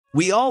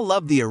We all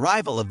love the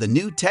arrival of the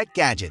new tech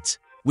gadgets,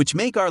 which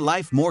make our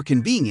life more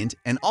convenient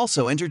and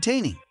also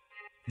entertaining.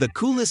 The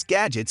coolest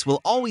gadgets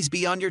will always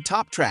be on your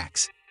top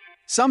tracks.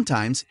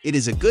 Sometimes it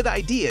is a good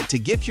idea to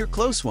gift your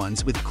close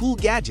ones with cool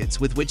gadgets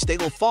with which they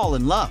will fall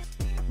in love.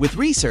 With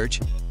research,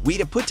 we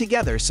have put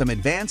together some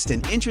advanced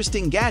and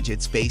interesting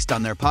gadgets based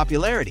on their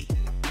popularity.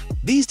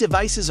 These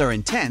devices are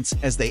intense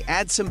as they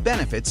add some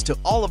benefits to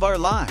all of our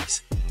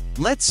lives.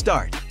 Let's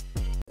start.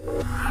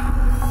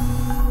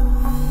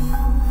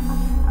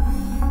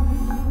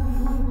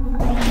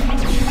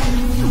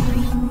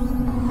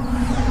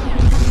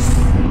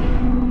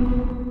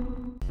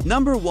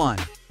 Number 1.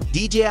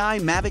 DJI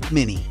Mavic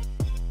Mini.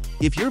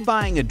 If you're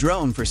buying a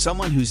drone for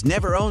someone who's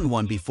never owned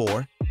one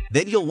before,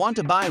 then you'll want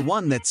to buy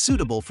one that's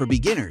suitable for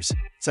beginners,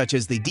 such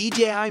as the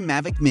DJI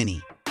Mavic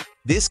Mini.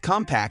 This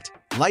compact,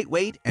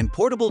 lightweight, and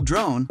portable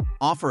drone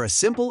offer a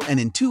simple and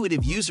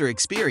intuitive user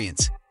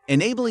experience,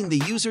 enabling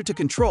the user to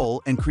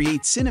control and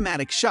create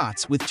cinematic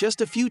shots with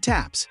just a few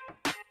taps.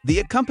 The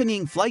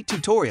accompanying flight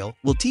tutorial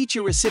will teach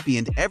your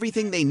recipient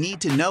everything they need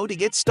to know to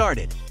get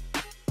started.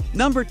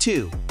 Number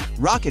 2.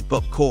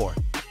 Rocketbook Core.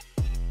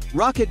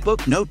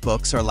 Rocketbook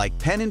notebooks are like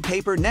pen and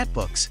paper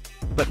netbooks,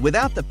 but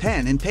without the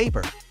pen and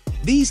paper.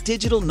 These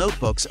digital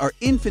notebooks are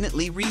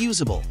infinitely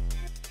reusable.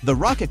 The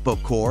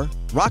Rocketbook Core,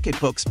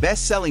 Rocketbook's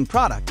best-selling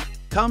product,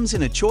 comes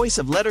in a choice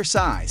of letter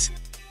size,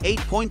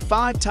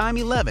 8.5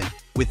 x 11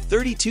 with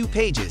 32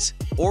 pages,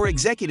 or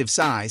executive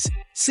size,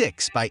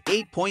 6 by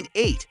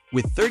 8.8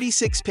 with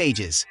 36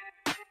 pages.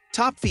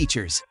 Top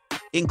features: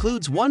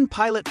 includes one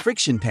Pilot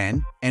friction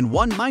pen and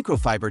one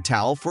microfiber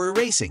towel for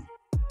erasing.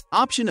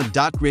 Option of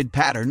dot grid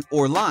pattern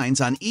or lines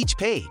on each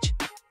page.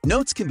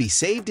 Notes can be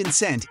saved and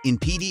sent in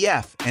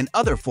PDF and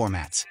other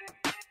formats.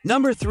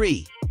 Number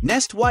 3.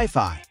 Nest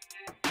Wi-Fi.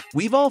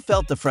 We've all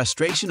felt the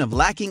frustration of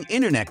lacking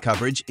internet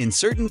coverage in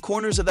certain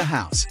corners of the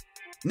house.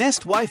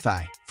 Nest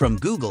Wi-Fi from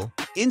Google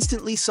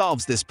instantly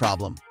solves this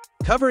problem,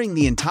 covering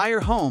the entire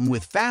home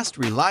with fast,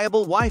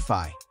 reliable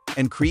Wi-Fi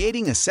and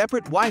creating a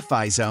separate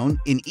Wi-Fi zone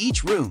in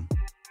each room.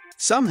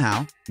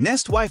 Somehow,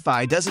 Nest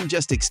Wi-Fi doesn't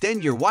just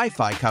extend your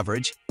Wi-Fi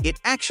coverage, it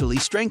actually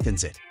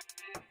strengthens it.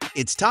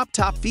 Its top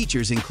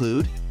features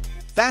include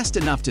fast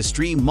enough to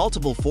stream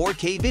multiple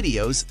 4K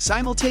videos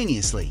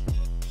simultaneously.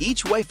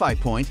 Each Wi-Fi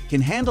point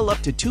can handle up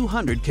to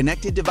 200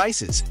 connected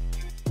devices.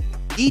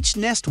 Each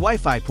Nest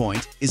Wi-Fi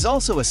point is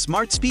also a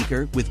smart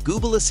speaker with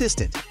Google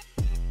Assistant.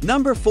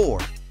 Number 4.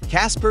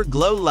 Casper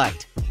Glow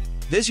Light.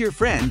 Does your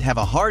friend have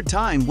a hard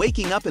time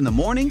waking up in the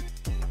morning?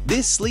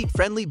 This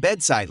sleep-friendly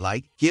bedside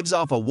light gives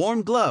off a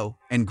warm glow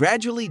and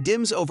gradually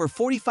dims over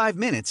 45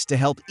 minutes to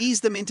help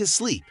ease them into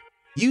sleep.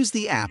 Use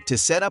the app to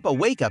set up a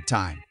wake-up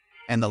time,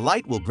 and the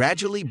light will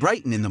gradually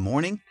brighten in the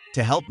morning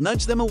to help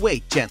nudge them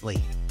awake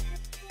gently.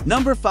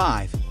 Number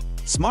 5.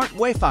 Smart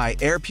Wi-Fi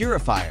Air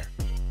Purifier.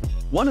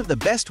 One of the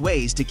best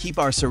ways to keep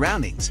our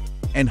surroundings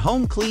and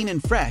home clean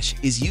and fresh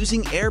is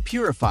using air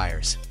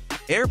purifiers.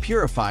 Air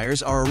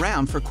purifiers are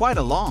around for quite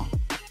a long.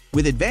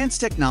 With advanced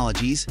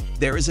technologies,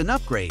 there is an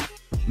upgrade.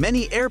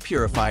 Many air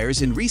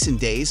purifiers in recent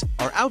days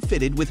are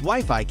outfitted with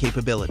Wi-Fi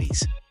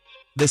capabilities.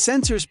 The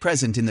sensors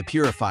present in the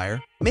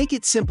purifier make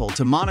it simple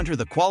to monitor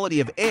the quality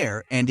of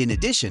air, and in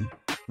addition,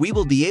 we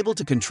will be able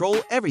to control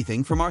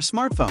everything from our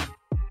smartphone.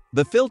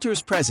 The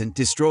filters present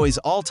destroys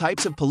all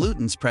types of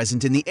pollutants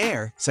present in the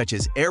air, such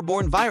as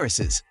airborne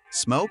viruses,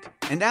 smoke,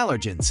 and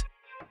allergens.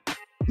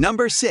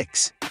 Number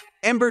 6.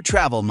 Ember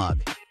Travel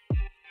Mug.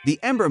 The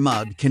Ember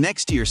mug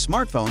connects to your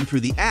smartphone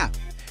through the app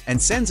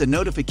and sends a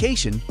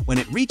notification when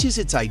it reaches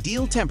its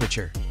ideal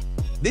temperature.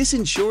 This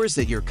ensures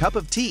that your cup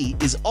of tea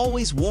is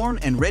always warm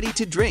and ready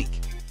to drink.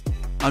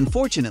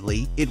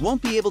 Unfortunately, it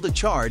won't be able to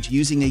charge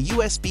using a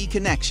USB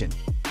connection.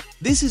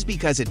 This is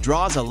because it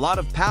draws a lot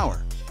of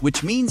power,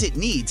 which means it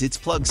needs its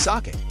plug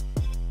socket.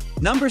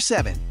 Number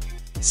 7.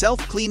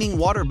 Self-cleaning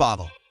water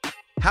bottle.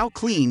 How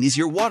clean is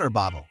your water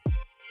bottle?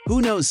 Who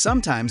knows,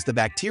 sometimes the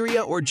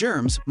bacteria or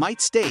germs might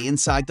stay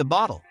inside the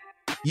bottle.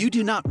 You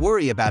do not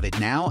worry about it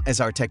now, as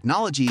our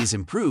technology is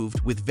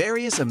improved with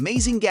various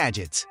amazing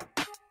gadgets.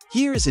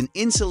 Here is an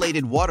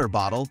insulated water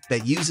bottle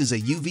that uses a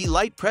UV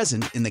light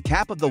present in the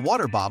cap of the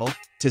water bottle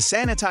to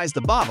sanitize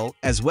the bottle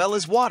as well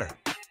as water.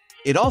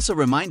 It also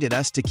reminded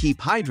us to keep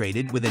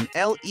hydrated with an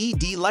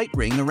LED light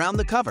ring around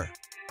the cover.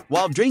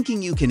 While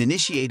drinking, you can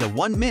initiate a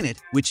 1 minute,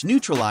 which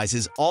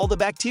neutralizes all the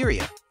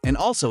bacteria, and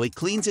also it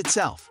cleans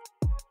itself.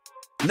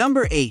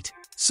 Number 8.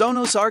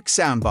 Sonos Arc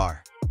Soundbar.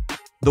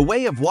 The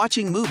way of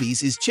watching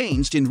movies is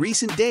changed in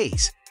recent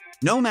days.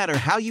 No matter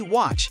how you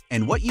watch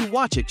and what you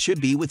watch, it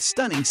should be with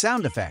stunning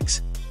sound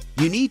effects.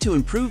 You need to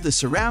improve the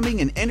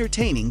surrounding and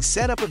entertaining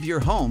setup of your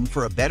home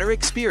for a better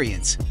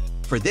experience.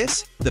 For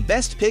this, the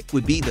best pick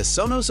would be the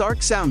Sonos Arc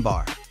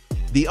Soundbar.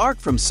 The Arc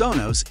from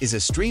Sonos is a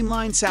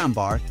streamlined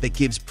soundbar that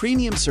gives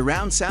premium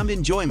surround sound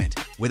enjoyment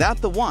without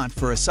the want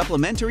for a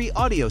supplementary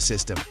audio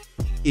system.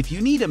 If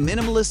you need a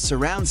minimalist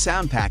surround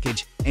sound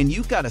package and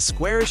you've got a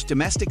squarish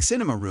domestic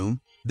cinema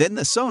room, then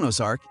the Sonos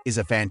Arc is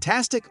a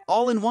fantastic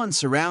all-in-one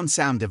surround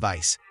sound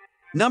device.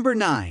 Number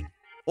 9.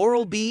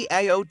 Oral-B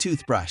IO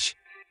Toothbrush.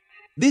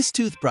 This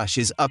toothbrush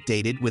is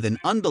updated with an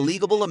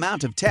unbelievable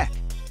amount of tech.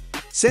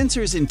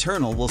 Sensors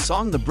internal will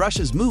song the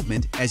brush's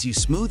movement as you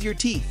smooth your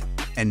teeth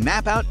and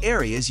map out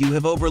areas you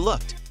have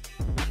overlooked.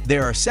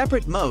 There are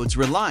separate modes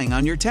relying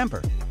on your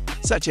temper,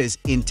 such as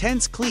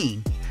intense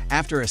clean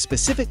after a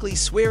specifically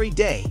sweary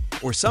day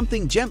or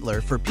something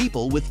gentler for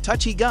people with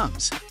touchy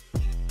gums.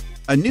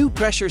 A new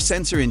pressure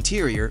sensor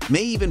interior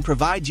may even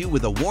provide you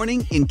with a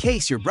warning in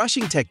case your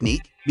brushing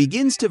technique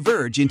begins to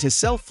verge into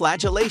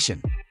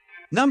self-flagellation.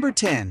 Number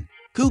 10.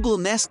 Google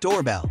Nest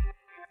Doorbell.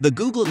 The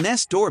Google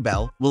Nest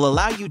Doorbell will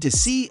allow you to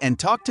see and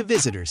talk to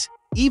visitors,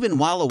 even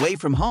while away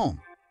from home.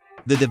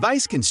 The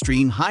device can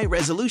stream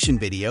high-resolution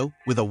video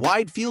with a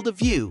wide field of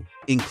view,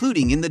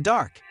 including in the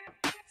dark.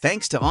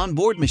 Thanks to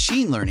onboard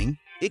machine learning,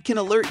 it can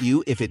alert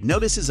you if it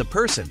notices a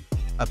person,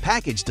 a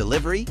package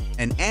delivery,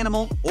 an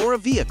animal, or a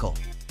vehicle.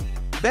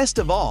 Best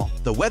of all,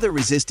 the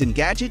weather-resistant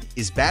gadget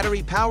is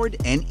battery-powered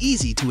and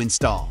easy to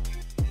install.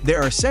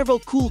 There are several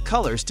cool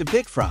colors to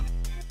pick from.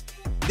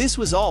 This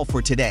was all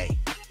for today.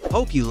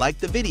 Hope you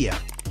liked the video.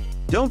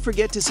 Don't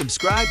forget to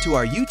subscribe to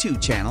our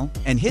YouTube channel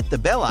and hit the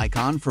bell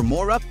icon for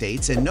more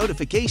updates and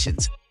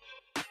notifications.